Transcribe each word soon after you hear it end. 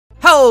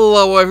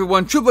Hello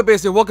everyone, Trooper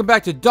Base here. Welcome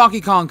back to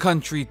Donkey Kong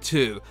Country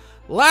 2.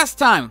 Last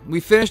time, we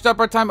finished up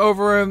our time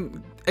over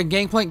in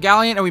Gangplank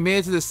Galleon, and we made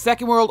it to the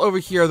second world over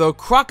here, though,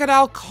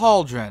 Crocodile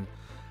Cauldron.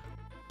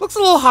 Looks a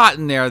little hot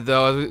in there,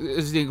 though,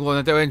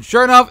 and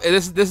sure enough,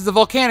 this is the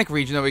volcanic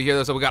region over here,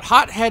 though, so we got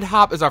Hot Head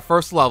Hop as our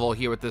first level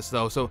here with this,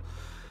 though, so...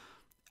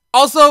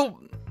 Also,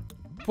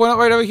 point out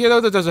right over here,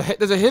 though, that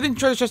there's a hidden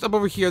treasure chest up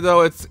over here,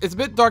 though. It's a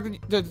bit dark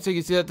so you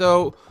can see that,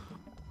 though.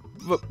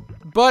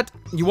 But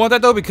you want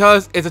that though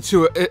because it's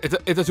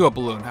a two-up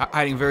balloon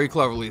hiding very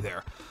cleverly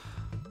there.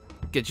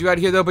 Get you out of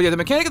here though. But yeah, the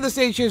mechanic of the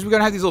stage here is we're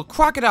gonna have these little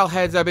crocodile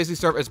heads that basically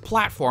serve as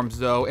platforms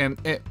though, and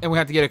we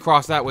have to get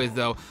across that way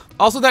though.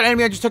 Also, that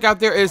enemy I just took out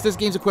there is this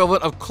game's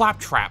equivalent of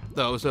Claptrap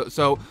though.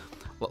 So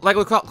like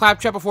with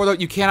Claptrap before though,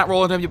 you cannot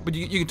roll into him, but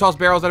you can toss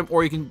barrels at him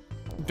or you can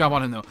jump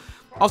on him though.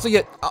 Also,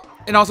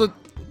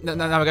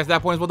 now I guess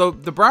that point as well though.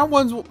 The brown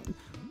ones,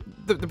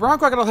 the brown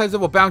crocodile heads that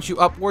will bounce you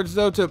upwards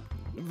though to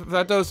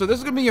that though, so this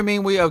is gonna be your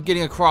main way of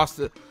getting across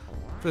for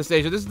the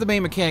stage. So this is the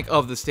main mechanic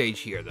of the stage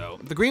here, though.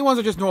 The green ones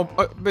are just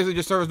normal, basically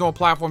just serve as normal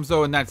platforms,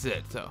 though, and that's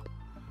it. So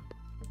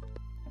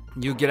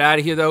you get out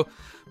of here, though.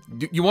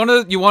 You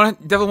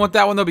definitely want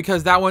that one though,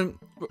 because that one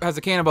has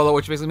a cannonball, though,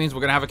 which basically means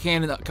we're gonna have a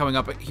cannon coming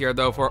up here,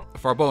 though, for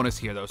our bonus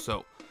here, though.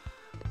 So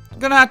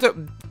gonna have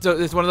to. So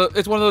it's one of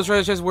those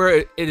treasure chests where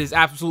it is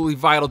absolutely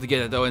vital to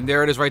get it, though, and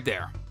there it is right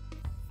there.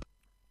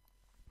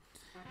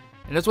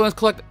 And this one is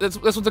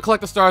this one's a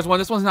collect the stars one.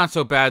 This one's not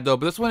so bad though,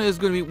 but this one is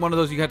going to be one of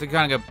those you have to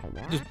kind of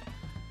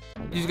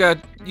you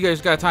guys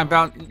got to time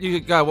bounce.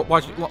 You got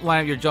to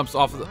line up your jumps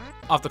off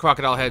the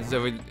crocodile heads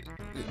over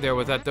there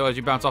with that though, as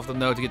you bounce off the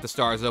node to get the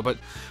stars though. But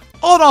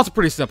all in all, it's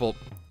pretty simple.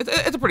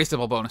 It's a pretty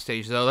simple bonus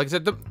stage though. Like I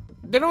said,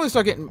 they don't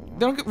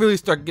really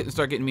start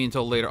getting me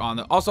until later on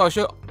though. Also,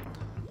 I'll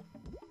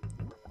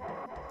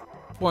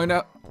point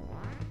out.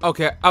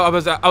 Okay, I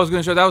was going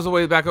to show that was the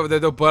way back over there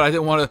though, but I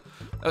didn't want to.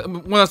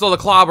 When I saw the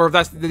clobber, if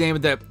that's the name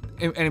of the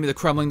enemy, the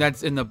Kremling,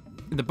 that's in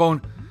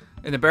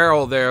the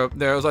barrel there.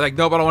 I was like,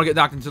 nope, I don't want to get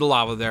knocked into the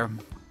lava there.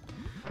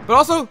 But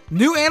also,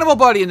 new animal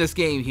buddy in this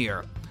game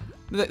here.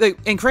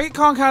 And Crate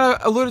Kong kind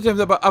of alluded to him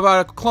about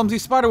a clumsy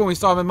spider when we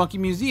saw him in Monkey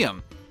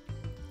Museum.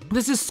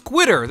 This is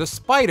Squidder, the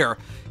spider.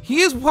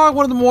 He is probably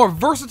one of the more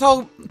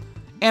versatile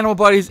animal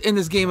buddies in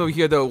this game over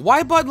here, though.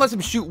 Y button lets him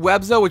shoot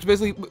webs, though, which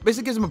basically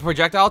gives him a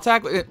projectile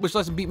attack, which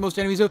lets him beat most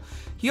enemies, though.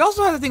 He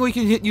also has a thing where you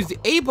can use the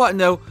A button,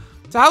 though.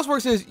 So how this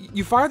works is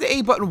you fire the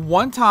A button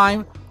one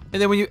time,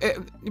 and then when you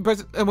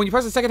press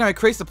the second time, it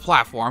creates the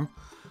platform.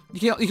 You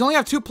can only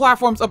have 2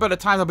 platforms up at a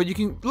time though, but you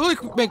can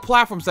literally make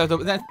platforms though.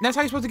 That's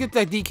how you're supposed to get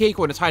that DK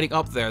coin that's hiding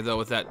up there though.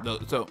 With that though,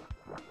 so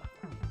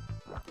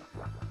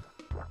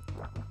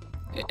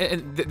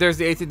and there's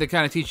the 8th thing to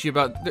kind of teach you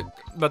about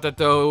that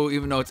though,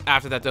 even though it's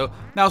after that though.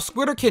 Now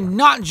Squidder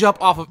cannot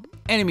jump off of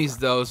enemies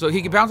though, so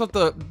he can bounce off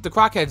the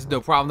croc heads,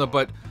 no problem though,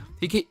 but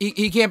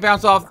he can't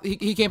bounce off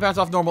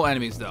normal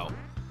enemies though.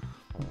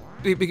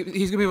 He's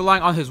gonna be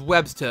relying on his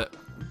webs to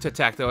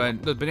attack though, and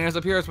the bananas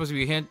up here are supposed to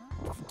be a hint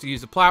to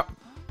use to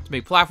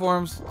make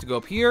platforms to go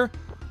up here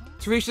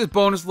to reach this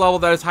bonus level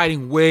that is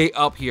hiding way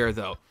up here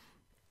though.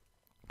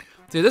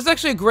 So this is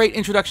actually a great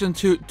introduction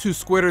to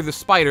Squidder the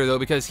spider though,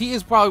 because he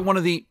is probably one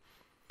of the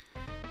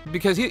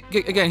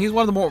he's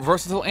one of the more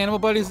versatile animal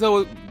buddies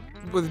though,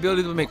 with the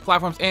ability to make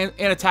platforms and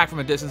attack from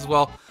a distance as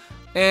well.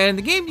 And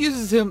the game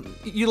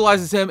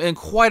utilizes him in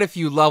quite a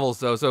few levels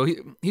though. So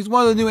he's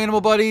one of the new animal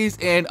buddies,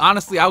 and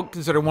honestly, I would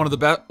consider one of the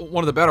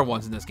better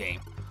ones in this game.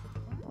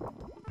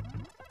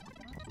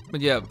 But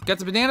yeah, got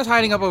the bananas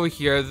hiding up over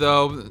here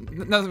though.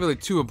 Nothing really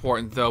too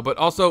important though. But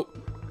also,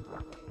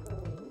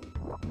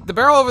 the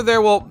barrel over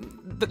there will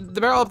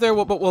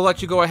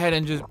let you go ahead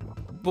and just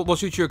will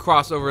shoot you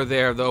across over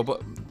there though.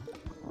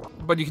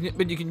 But you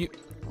can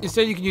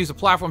instead you can use the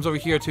platforms over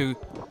here to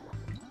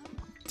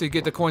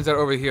get the coins out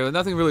over here.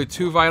 Nothing really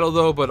too vital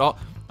though, but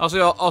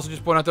also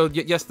just point out though,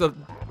 yes, the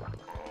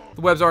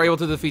webs are able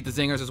to defeat the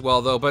zingers as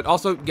well though, but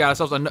also got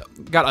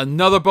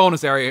another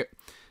bonus area,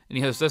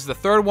 and this is the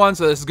 3rd one,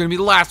 so this is going to be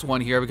the last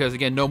one here, because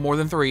again, no more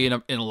than 3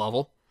 in a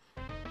level.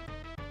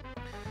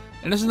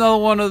 And this is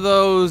another one of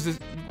those.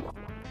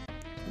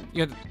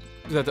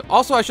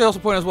 Also, I should also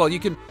point out as well, you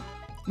can,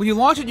 when you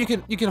launch it, you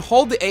can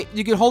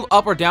hold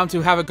up or down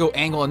to have it go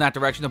angle in that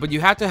direction though, but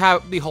you have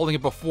to be holding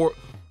it before.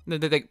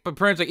 But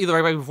pretty much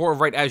either right before or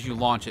right as you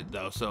launch it,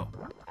 though. So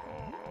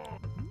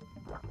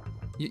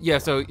yeah,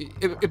 so you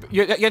have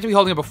to be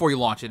holding it before you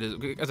launch it,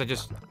 as I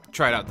just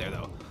tried out there,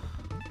 though.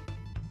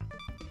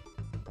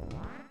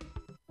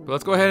 But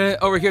let's go ahead and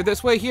over here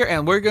this way here,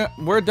 and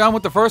we're done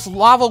with the first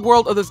lava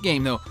world of this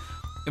game, though.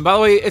 And by the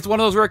way, it's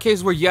one of those rare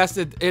cases where yes,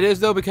 it is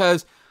though,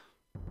 because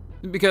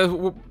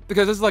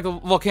this is like a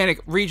volcanic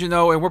region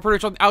though, and we're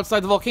pretty much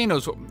outside the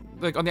volcanoes,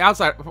 like on the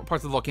outside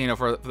parts of the volcano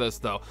for this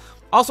though.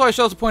 Also, I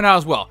should also point out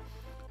as well,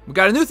 we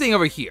got a new thing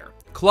over here,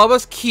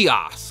 Clubber's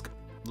Kiosk.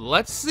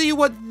 Let's see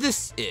what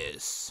this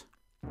is.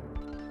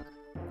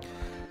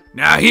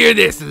 Now hear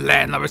this,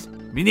 landlubbers.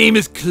 My name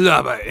is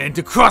Clubber, and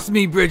to cross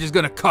me bridge is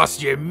gonna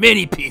cost you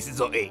many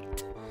pieces of 8.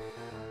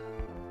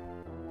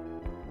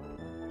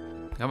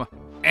 Come on.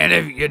 And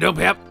if you don't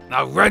pay up,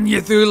 I'll run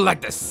you through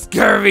like the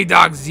scurvy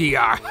dogs ye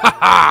are. Ha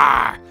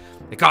ha!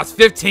 It costs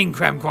 15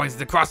 Krem coins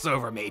to cross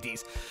over,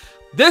 mateys.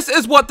 This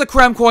is what the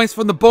Krem coins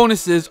from the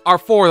bonuses are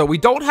for, though. We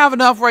don't have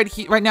enough right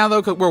now,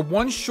 though, because we're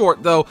one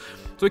short, though.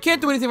 So we can't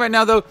do anything right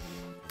now, though.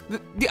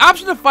 The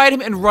option to fight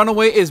him and run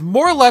away is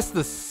more or less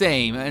the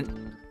same.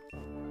 And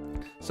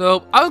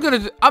so I'm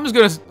just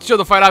gonna show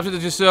the fight option to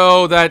just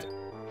show that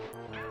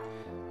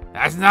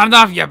that's not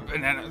enough, you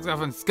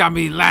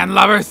scummy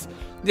landlubbers.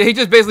 Yeah, he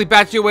just basically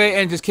bats you away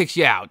and just kicks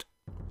you out.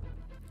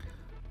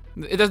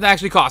 It doesn't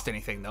actually cost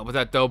anything, though,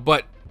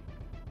 but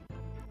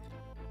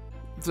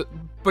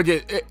yeah,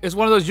 it's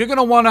one of those you're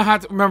gonna want to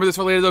have to remember this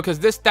for later, though, because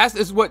that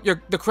is what the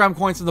Krem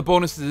coins and the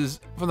bonuses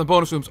from the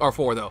bonus rooms are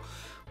for, though.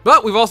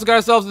 But we've also got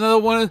ourselves another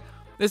one.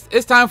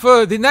 It's time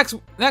for the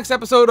next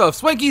episode of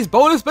Swanky's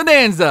Bonus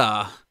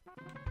Bonanza.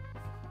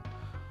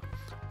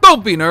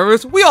 Don't be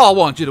nervous. We all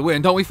want you to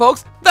win, don't we,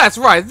 folks? That's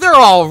right. They're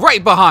all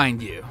right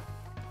behind you.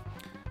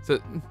 So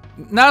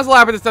not as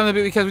elaborate this time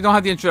because we don't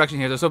have the introduction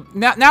here, though. So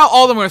now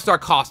all of them are going to start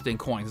costing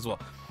coins as well.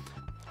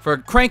 For a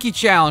cranky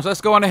challenge,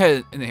 let's go on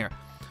ahead in here.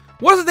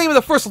 What is the name of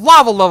the first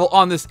lava level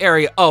on this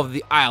area of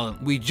the island?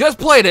 We just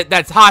played it.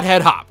 That's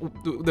Hothead Hop.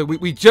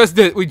 We just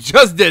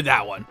did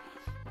that one.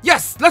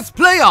 Yes, let's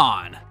play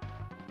on.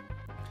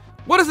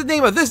 What is the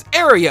name of this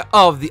area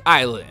of the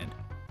island?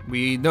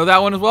 We know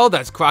that one as well.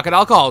 That's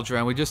Crocodile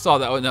Cauldron. We just saw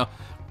that one, though.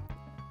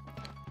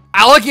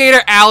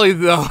 Alligator Alley,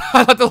 though.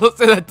 I have to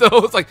say that,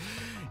 though. It's like,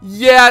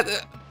 yeah,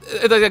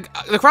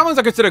 the Kremlings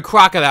are considered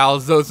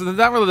crocodiles, though, so they're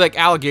not really like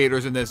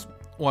alligators in this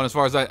one, as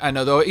far as I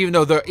know, though. Even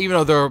though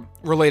they're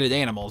related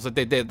animals,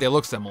 they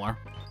look similar.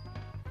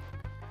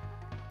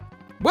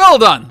 Well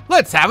done.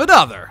 Let's have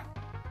another.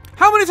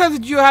 How many times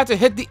did you have to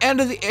hit the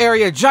end of the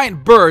area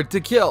giant bird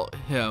to kill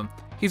him?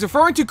 He's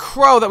referring to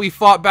Crow that we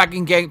fought back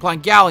in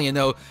Gangplank Galleon,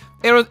 though.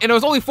 And it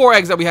was only 4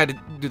 eggs that we had to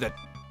do that,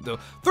 though.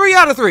 3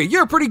 out of 3.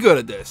 You're pretty good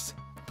at this.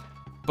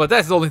 But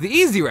that's only the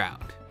easy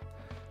round.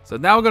 So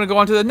now we're going to go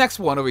on to the next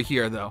one over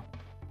here, though.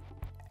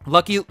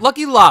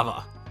 Lucky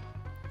Lava.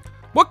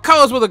 What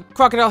colors were the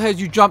crocodile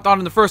heads you jumped on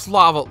in the first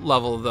lava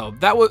level, though?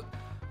 That was...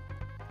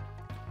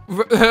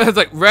 It's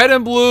like red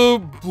and blue,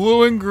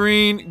 blue and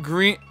green,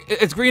 green...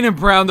 It's green and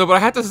brown, though, but I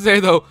have to say,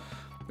 though,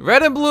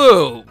 red and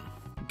blue...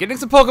 Getting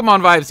some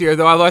Pokemon vibes here,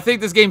 though. Although I think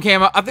this game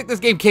came out. I think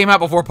this game came out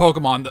before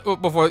Pokemon.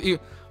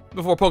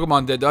 Before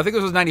Pokemon did, though. I think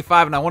this was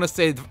 95, and I want to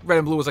say Red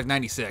and Blue was like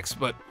 96.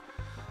 But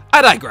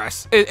I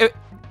digress.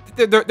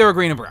 They're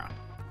green and brown.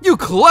 You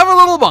clever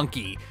little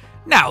monkey.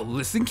 Now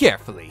listen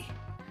carefully.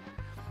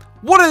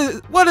 What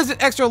is an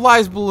extra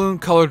lives balloon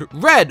colored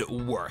red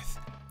worth?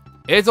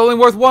 It's only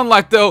worth 1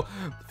 life, though.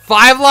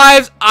 5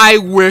 lives? I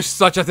wish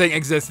such a thing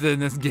existed in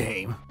this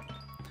game.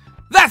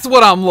 That's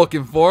what I'm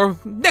looking for.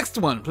 Next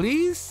one,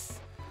 please.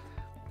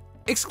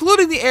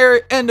 Excluding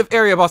the end of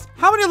area boss,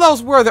 how many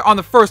levels were there on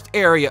the first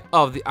area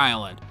of the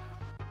island?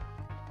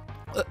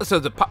 So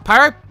the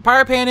Pirate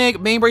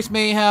Panic, Main Brace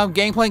Mayhem,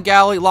 Gangplank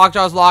Galley,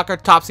 Lockjaw's Locker,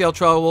 Top Sail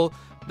Trouble.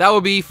 That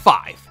would be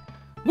 5.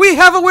 We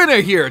have a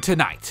winner here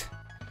tonight.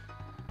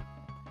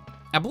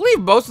 I believe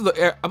most of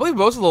the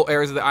little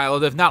areas of the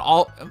island, if not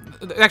all.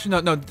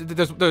 Actually, no.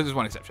 There's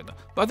one exception though.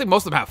 But I think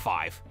most of them have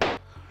 5.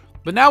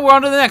 But now we're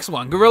on to the next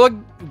one.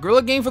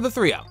 Gorilla Game for the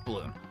 3-up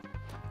balloon.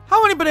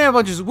 How many banana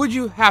bunches would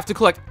you have to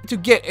collect to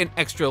get an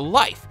extra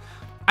life?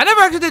 I never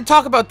actually did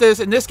talk about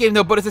this in this game,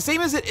 though, but it's the same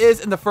as it is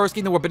in the first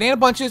game, where banana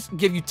bunches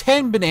give you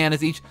 10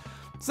 bananas each.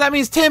 So that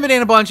means 10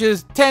 banana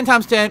bunches, 10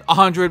 times 10,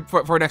 100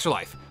 for an extra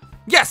life.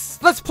 Yes,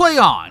 let's play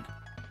on.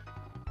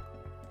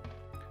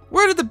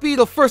 Where did the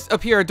beetle first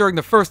appear during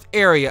the first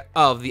area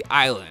of the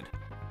island?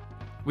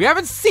 We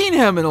haven't seen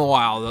him in a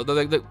while, though.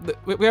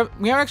 We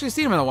haven't actually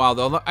seen him in a while,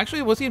 though.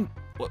 Actually, was he in...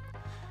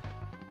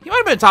 He might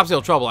have been in Top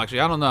Sail Trouble,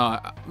 actually. I don't know.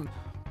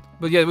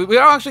 But yeah, we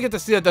don't actually get to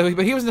see that, though.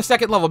 But he was in the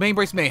 2nd level, Main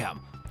Brace Mayhem.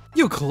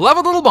 You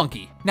clever little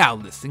monkey. Now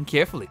listen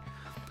carefully.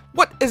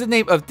 What is the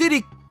name of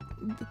Diddy...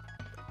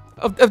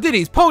 of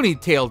Diddy's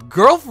ponytailed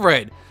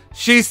girlfriend?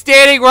 She's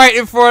standing right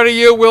in front of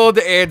you, willing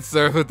to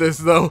answer with this,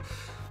 though.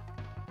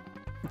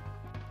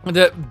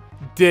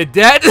 Did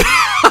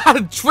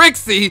that?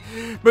 Trixie.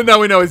 But no,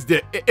 we know it's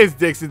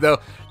Dixie, though.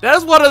 That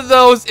is one of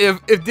those,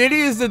 if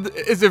Diddy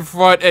is in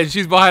front and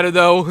she's behind her,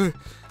 though...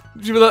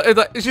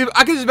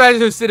 I can just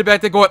imagine her sitting back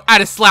there going,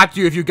 I'd have slapped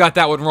you if you got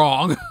that one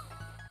wrong.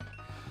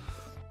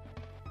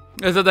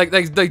 So like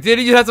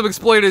Diddy, you have some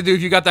explaining to do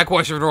if you got that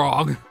question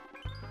wrong.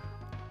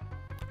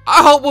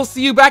 I hope we'll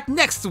see you back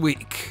next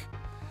week.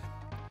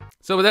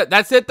 So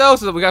that's it, though.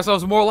 So we got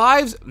ourselves more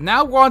lives.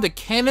 Now we're on to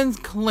Cannon's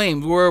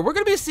Claims, where we're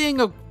going to be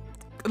seeing at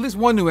least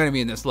one new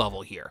enemy in this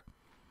level here.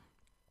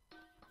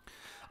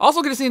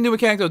 Also going to see a new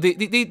mechanic,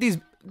 though.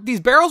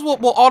 These barrels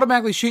will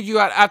automatically shoot you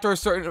out after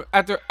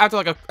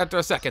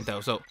a second,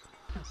 though. So,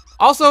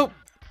 also,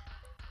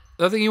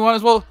 the other thing you want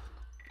as well,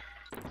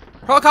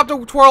 helicopter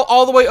twirl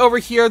all the way over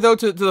here, though,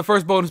 to the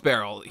first bonus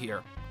barrel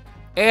here.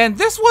 And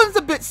this one's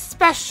a bit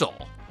special.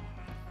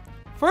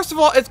 First of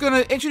all, it's going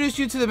to introduce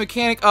you to the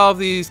mechanic of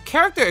these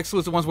character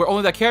exclusive ones where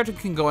only that character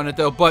can go in it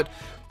though, but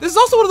this is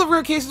also one of the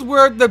rare cases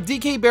where the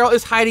DK barrel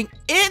is hiding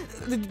in,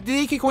 the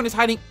DK coin is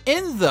hiding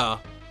in the,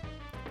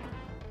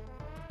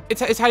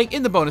 it's hiding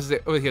in the bonuses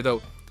over here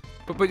though.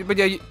 But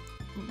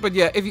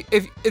yeah,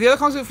 if the other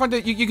coins in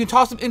front, you can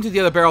toss them into the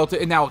other barrel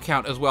to now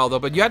count as well though,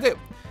 but you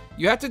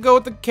have to go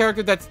with the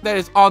character that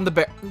is on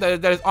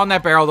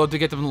that barrel though to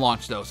get them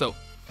launched though. So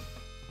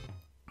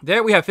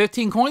there we have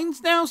 15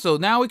 coins now, so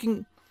now we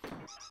can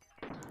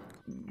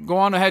go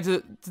on ahead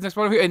to the next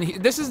part over here, and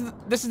this is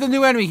the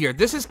new enemy here.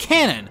 This is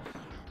Cannon,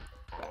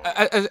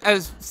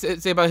 as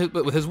say about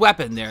with his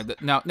weapon there.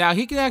 Now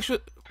he can actually.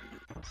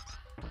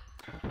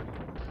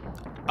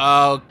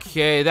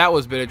 Okay, that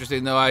was a bit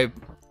interesting though. I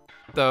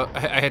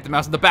hit the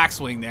mouse in the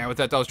backswing there with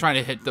that. I was trying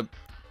to hit the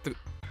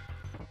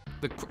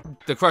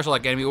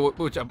Crusher-like enemy,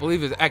 which I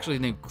believe is actually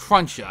named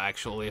Cruncha,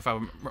 actually, if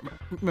I'm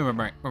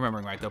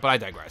remembering right though. But I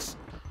digress.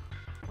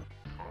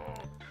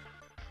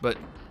 But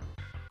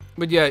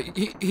yeah,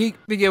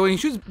 when he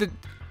shoots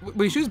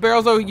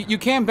barrels though, you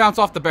can bounce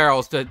off the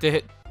barrels to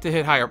hit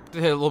a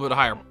little bit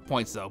higher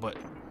points though. But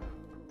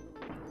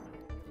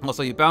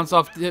also you bounce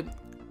off.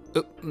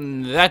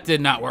 That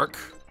did not work.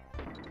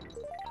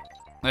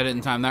 I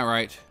didn't time that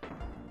right.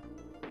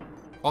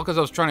 All because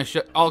I was trying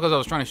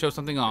to show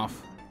something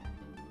off.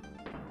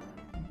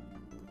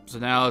 So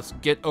now let's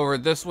get over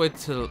this way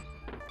to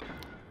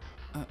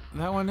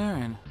that one there,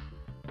 and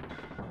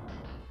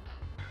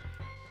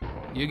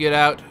you get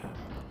out.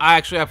 I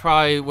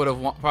probably would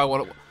have. I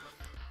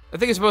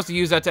think you're supposed to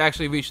use that to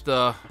actually reach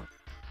the.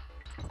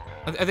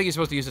 I think you're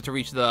supposed to use it to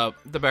reach the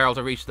barrel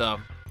to reach the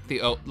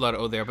letter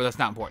O there, but that's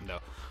not important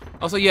though.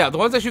 Also, yeah, the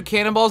ones that shoot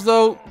cannonballs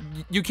though,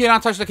 you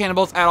cannot touch the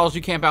cannonballs at all.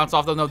 You can't bounce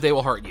off them. No, they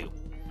will hurt you.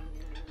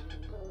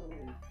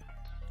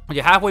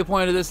 You're halfway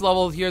point of this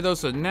level here though,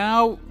 so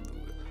now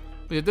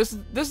this is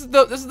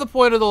the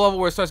point of the level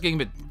where it starts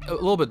getting a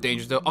little bit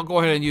dangerous though. I'll go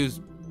ahead and use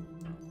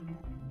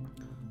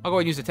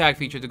the tag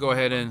feature to go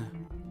ahead and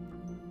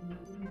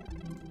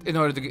in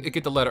order to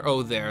get the letter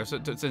O there. So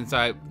since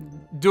I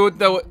do it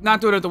though, not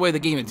doing it the way the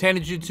game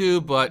intended you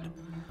to, but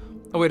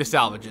a way to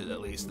salvage it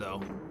at least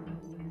though.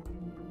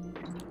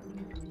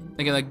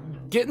 Again,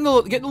 like getting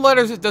the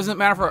letters, it doesn't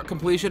matter for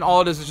completion.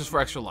 All it is just for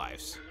extra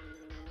lives.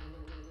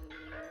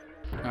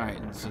 All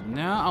right, so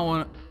now I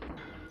want to.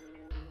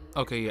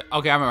 Okay, yeah.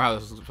 Okay, I remember how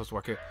this is supposed to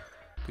work here.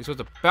 You're supposed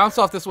to bounce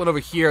off this one over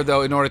here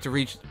though, in order to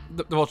reach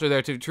the vulture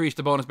there to reach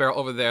the bonus barrel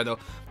over there though.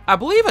 I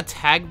believe a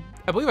tag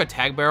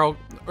barrel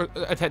or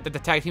the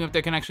tag team up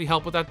there can actually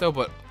help with that though,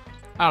 but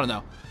I don't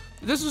know.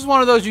 This is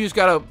one of those you just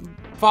gotta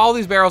follow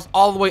these barrels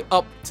all the way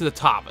up to the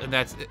top, and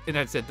that's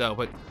it though.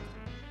 But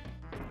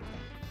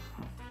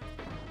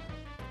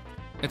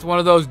it's one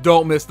of those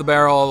don't miss the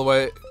barrel all the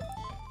way,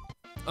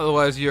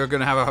 otherwise you're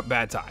gonna have a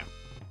bad time.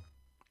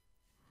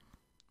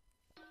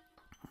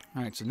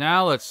 All right, so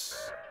now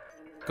let's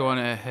go on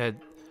ahead.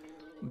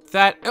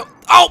 That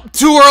oh,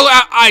 too early!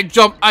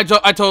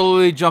 I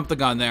totally jumped the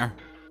gun there.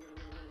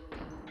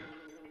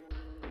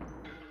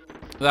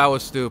 That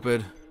was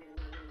stupid.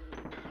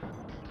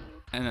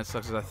 And that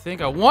sucks. I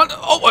think I want.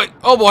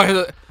 Oh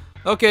boy!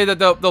 Okay,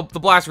 the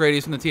blast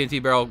radius from the TNT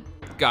barrel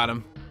got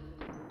him.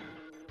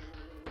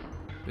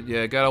 But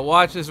yeah, gotta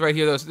watch this right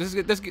here. Though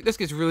this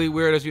gets really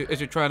weird as you're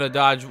trying to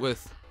dodge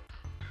with.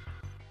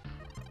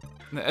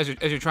 As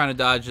you're trying to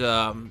dodge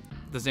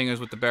the zingers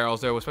with the barrels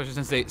there, especially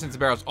since the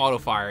barrels auto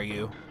fire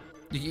you.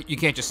 You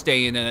can't just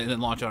stay in and then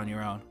launch it on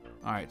your own.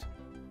 All right.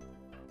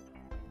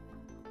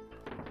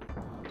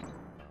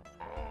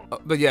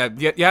 But yeah,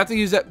 you have to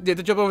use that. You have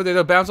to jump over there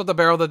to bounce off the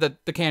barrel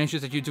that the cannon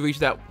shoots at you to reach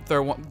that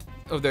third one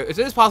over there. It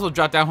is possible to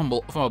drop down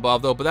from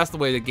above though, but that's the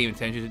way the game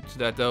intends you to do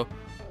that though.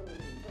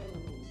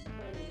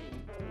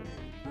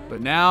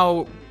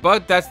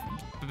 But that's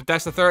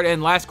the third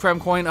and last Krem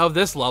coin of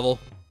this level.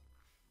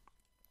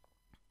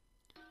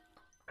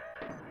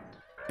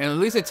 And at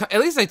least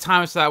they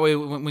time it so that way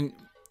when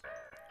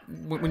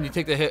you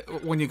take the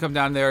hit, when you come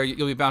down there,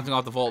 you'll be bouncing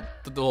off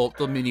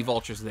the mini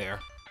vultures there.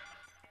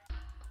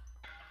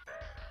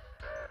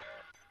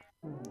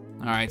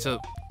 All right, so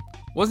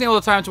wasn't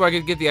able to time it to where I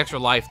could get the extra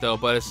life though,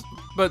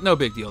 but no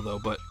big deal though.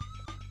 But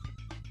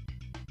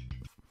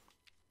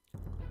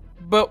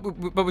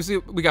we see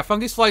we got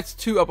Fungus Flights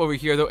 2 up over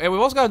here though, and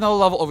we've also got another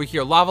level over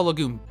here, Lava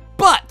Lagoon.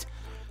 But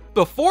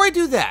before I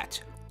do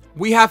that,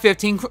 we have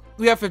 15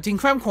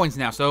 Krem coins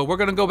now, so we're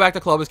gonna go back to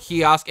Clovis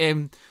Kiosk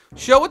and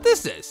show what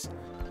this is.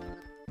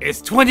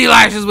 It's 20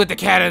 lashes with the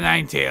cat of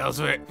nine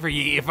tails for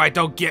ye if I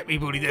don't get me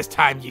booty this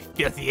time, you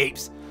filthy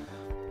apes.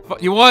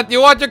 You want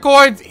your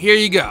coins? Here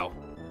you go.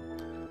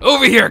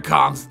 Over here,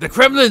 Kongs. The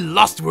Kremling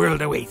Lost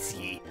World awaits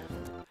ye.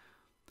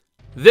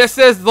 This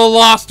is the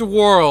Lost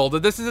World.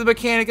 This is the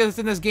mechanic that's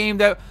in this game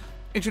that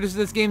introduces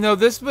this game, though.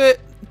 This is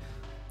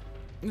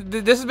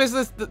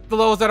basically the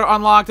levels that are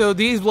unlocked, though.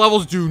 These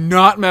levels do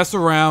not mess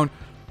around.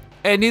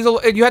 And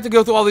you have to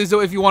go through all these, though,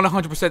 if you want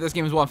 100% this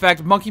game as well. In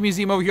fact, Monkey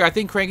Museum over here, I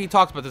think Cranky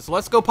talks about this. So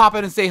let's go pop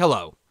in and say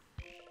hello.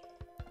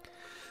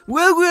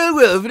 Well,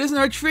 if it isn't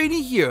our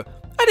trainee here.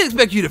 I didn't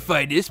expect you to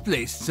find this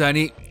place,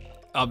 Sonny.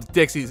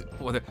 Dixie's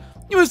mother.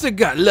 You must have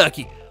got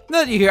lucky.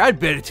 Now that you're here, I'd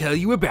better tell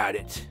you about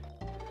it.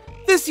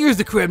 This here's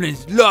the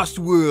Kremling's lost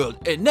world,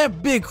 and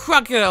that big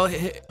crocodile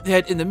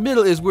head in the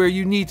middle is where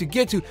you need to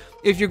get to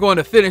if you're going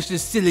to finish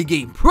this silly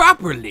game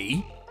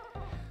properly.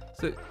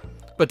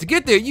 But to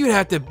get there, you'd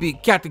have to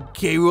beat Captain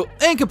K. Rool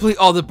and complete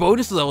all the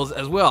bonus levels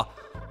as well.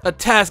 A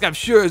task I'm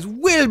sure is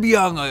well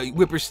beyond a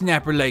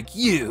whippersnapper like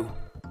you.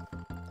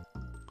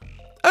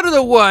 I don't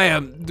know why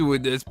I'm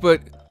doing this,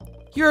 but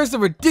here are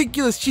some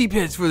ridiculous cheap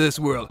hits for this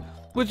world,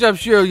 which I'm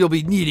sure you'll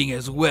be needing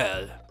as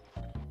well.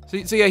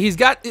 So yeah, he's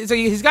got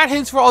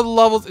hints for all the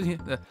levels.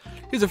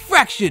 Here's a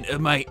fraction of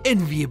my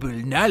enviable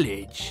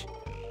knowledge.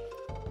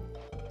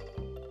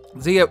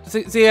 So yeah,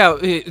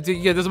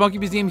 there's a monkey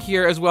museum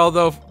here as well,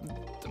 though.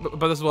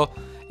 But as well,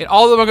 and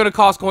all of them are going to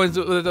cost coins,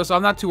 so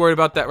I'm not too worried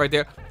about that right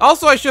there.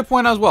 Also, I should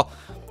point out as well,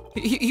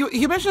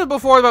 he mentioned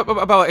before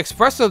about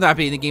Espresso not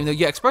being in the game, though.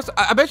 Yeah, Espresso.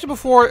 I mentioned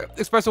before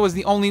Espresso was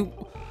the only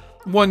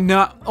one,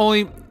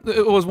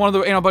 it was one of the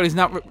animal buddies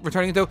not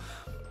returning, though.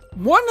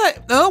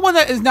 Another one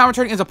that is not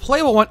returning as a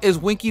playable one is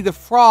Winky the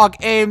Frog,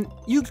 and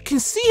you can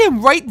see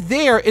him right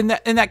there in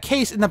that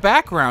case in the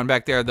background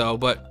back there, though.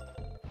 But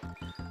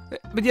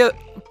yeah,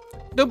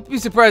 don't be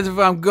surprised if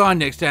I'm gone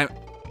next time.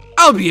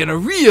 I'll be in a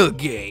real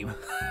game.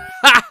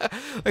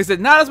 Like I said,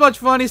 not as much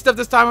funny stuff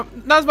this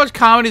time, not as much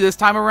comedy this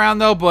time around,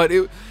 though. But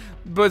it's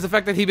the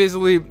fact that he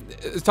basically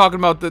is talking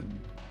about the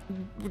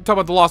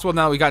Lost World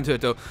now that we got into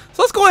it, though.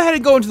 So let's go ahead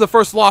and go into the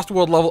first Lost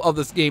World level of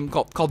this game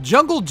called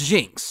Jungle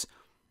Jinx.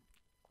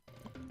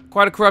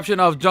 Quite a corruption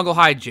of Jungle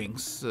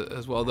Hijinks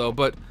as well, though.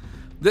 But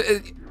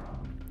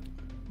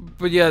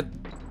yeah,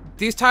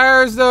 these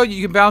tires, though,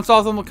 you can bounce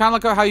off them kind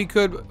of like how you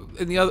could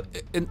in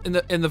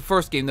the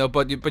first game, though.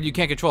 But you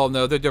can't control them,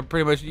 though. They're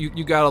pretty much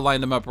you gotta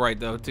line them up right,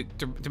 though,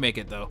 to make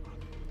it, though.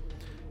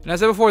 And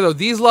as I said before, though,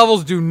 these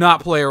levels do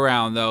not play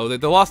around, though.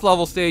 The lost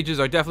level stages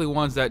are definitely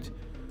ones that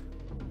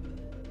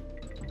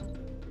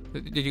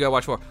you gotta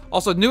watch for.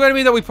 Also, new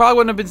enemy that we probably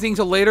wouldn't have been seeing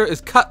till later is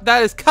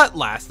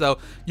Cutlass, though.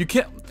 You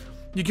can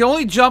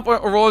only jump or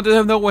roll into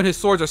him, though, when his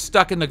swords are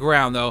stuck in the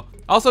ground, though.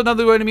 Also,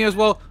 another new enemy as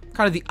well,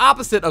 kind of the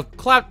opposite of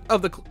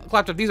the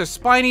Claptrap. These are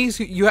Spinies.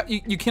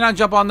 You cannot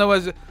jump on, though,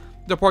 as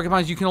the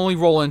porcupines. You can only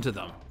roll into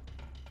them.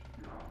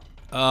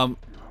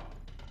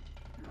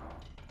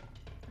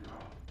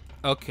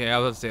 Okay, I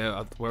was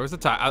gonna say, where was the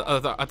tire? I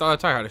thought the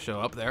tire had to show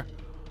up there.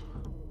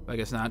 I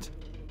guess not.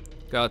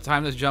 Gotta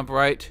time this jump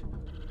right,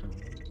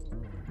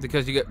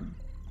 because you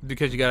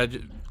gotta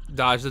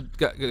dodge the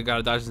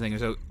thing.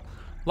 So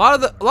a lot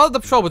of the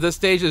trouble with this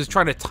stage is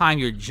trying to time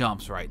your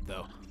jumps right,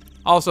 though.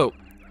 Also,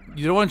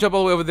 you don't want to jump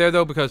all the way over there,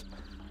 though, because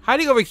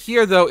hiding over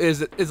here, though,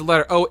 is a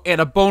letter O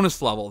and a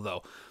bonus level,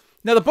 though.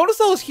 Now the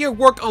bonus levels here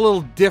work a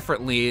little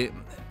differently.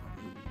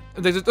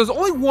 There's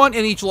only one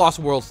in each Lost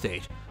World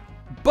stage.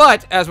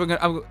 But as I'm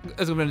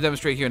gonna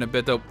demonstrate here in a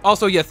bit, though.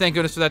 Also, yeah, thank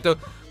goodness for that, though.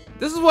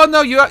 This is one,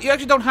 though, you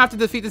actually don't have to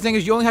defeat the thing,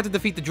 you only have to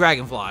defeat the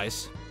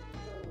dragonflies.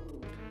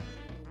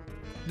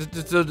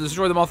 To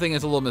destroy them all thing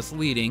is a little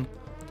misleading.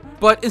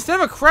 But instead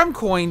of a Krem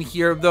coin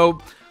here,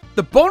 though,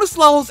 the bonus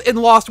levels in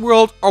Lost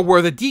World are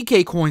where the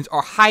DK coins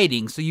are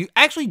hiding. So you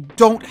actually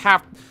don't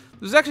have,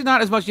 there's actually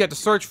not as much you have to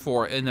search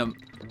for in them,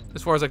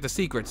 as far as like the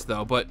secrets,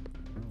 though. But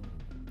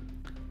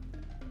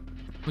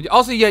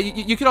also, yeah,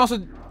 you can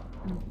also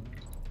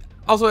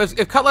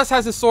if Cutlass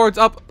has his swords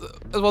up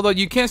as well, though,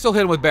 you can still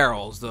hit him with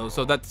barrels, though.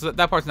 So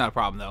that part's not a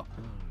problem, though.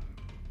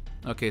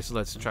 Okay, so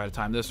let's try to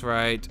time this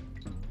right.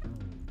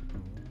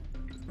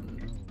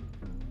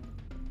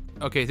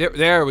 Okay,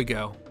 there we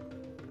go.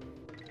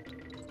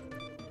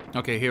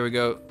 Okay, here we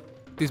go.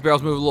 These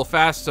barrels move a little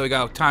fast, so we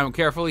gotta time them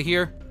carefully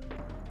here.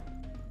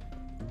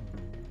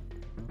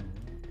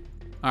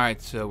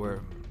 Alright, so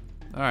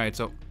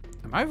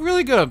am I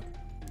really gonna...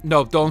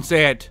 No, don't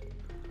say it.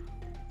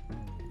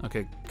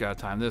 Okay, gotta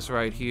time this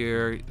right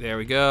here. There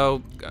we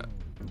go.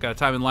 Gotta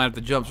time and line up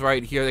the jumps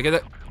right here. They get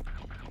it.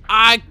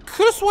 I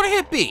could've sworn I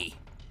hit B.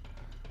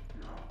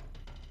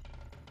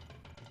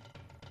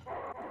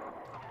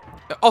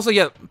 Also,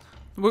 yeah,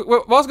 we're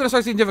also gonna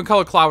start seeing different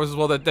color clouds as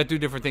well that do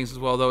different things as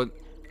well, though.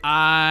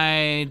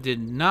 I did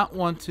not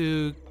want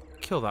to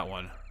kill that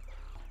one.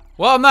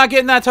 Well, I'm not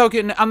getting that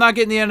token. I'm not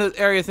getting the end of the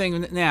area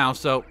thing now,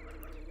 so.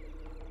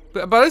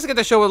 But at least I get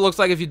to show what it looks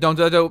like if you don't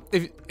do it, though.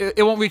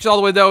 It won't reach all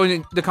the way, though,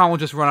 and the con will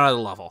just run out of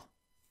the level.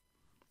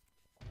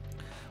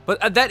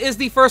 But that is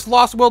the first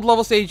Lost World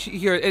level stage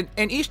here,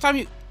 and each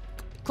time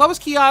Clubhouse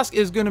Kiosk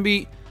is going to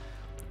be,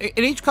 and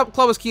each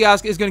Clubhouse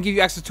Kiosk is going to give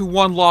you access to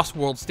one Lost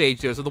World stage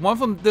there. So the one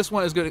from this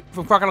one is going to,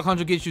 from Crocodile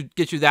Cauldron,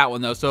 get you that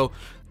one, though. So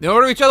in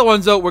order to reach other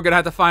ones, though, we're going to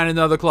have to find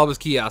another Clubhouse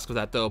Kiosk for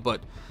that, though.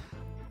 But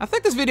I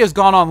think this video's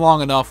gone on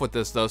long enough with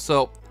this, though.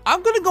 So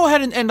I'm going to go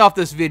ahead and end off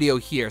this video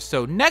here.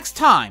 So next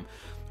time,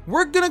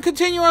 we're going to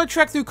continue our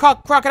trek through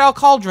Crocodile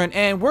Cauldron,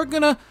 and we're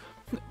going to,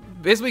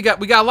 basically,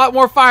 we got a lot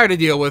more fire to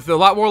deal with, a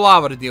lot more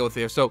lava to deal with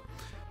here. So,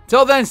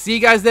 till then, see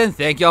you guys then.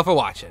 Thank y'all for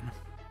watching.